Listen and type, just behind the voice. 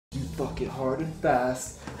fuck it hard and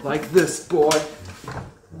fast, like this, boy.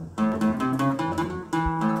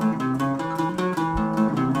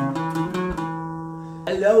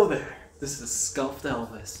 Hello there, this is Scuffed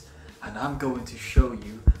Elvis, and I'm going to show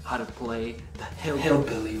you how to play the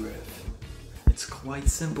hillbilly riff. It's quite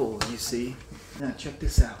simple, you see. Now check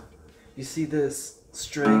this out. You see this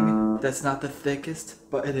string that's not the thickest,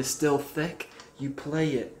 but it is still thick? You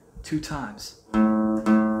play it 2 times.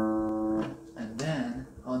 And then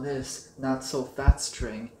on this not so fat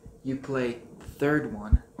string, you play the 3rd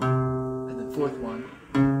one, and the 4th one.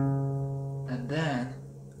 And then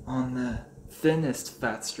on the thinnest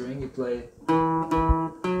fat string, you play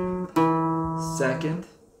 2nd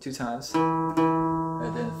 2 times,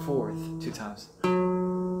 and then 4th 2 times.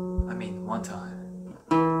 I mean 1 time.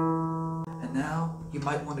 And now you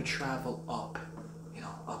might want to travel up,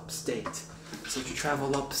 upstate. So to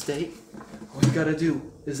travel upstate, all you gotta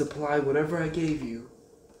do is apply whatever I gave you,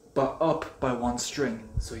 but up by 1 string.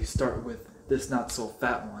 So you start with this not so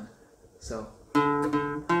fat one. So,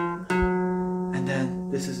 and then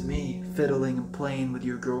this is me fiddling and playing with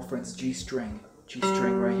your girlfriend's G string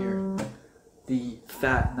right here, the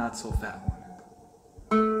fat not so fat one.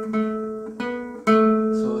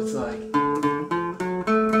 So it's like,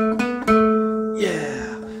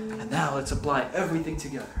 yeah. And now let's apply everything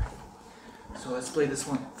together. So let's play this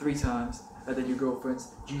one 3 times, and then your girlfriend's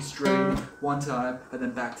G string 1 time, and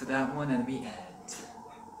then back to that one, and we end.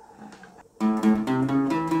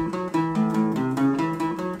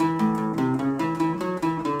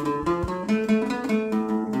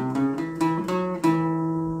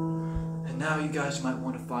 And now you guys might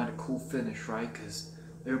want to find a cool finish, right? Because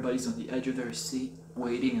everybody's on the edge of their seat,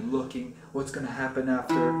 waiting and looking what's going to happen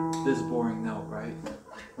after this boring note, right?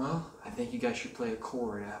 Well, I think you guys should play a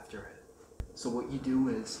chord after it. So what you do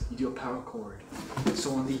is, you do a power chord.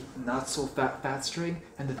 So on the not so fat string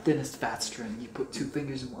and the thinnest fat string, you put 2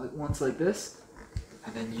 fingers at once like this,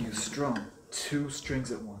 and then you strum 2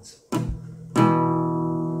 strings at once.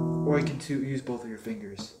 Or you can use both of your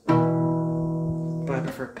fingers. But I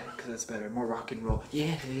prefer pick because it's better, more rock and roll.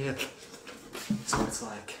 Yeah. So it's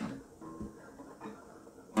like...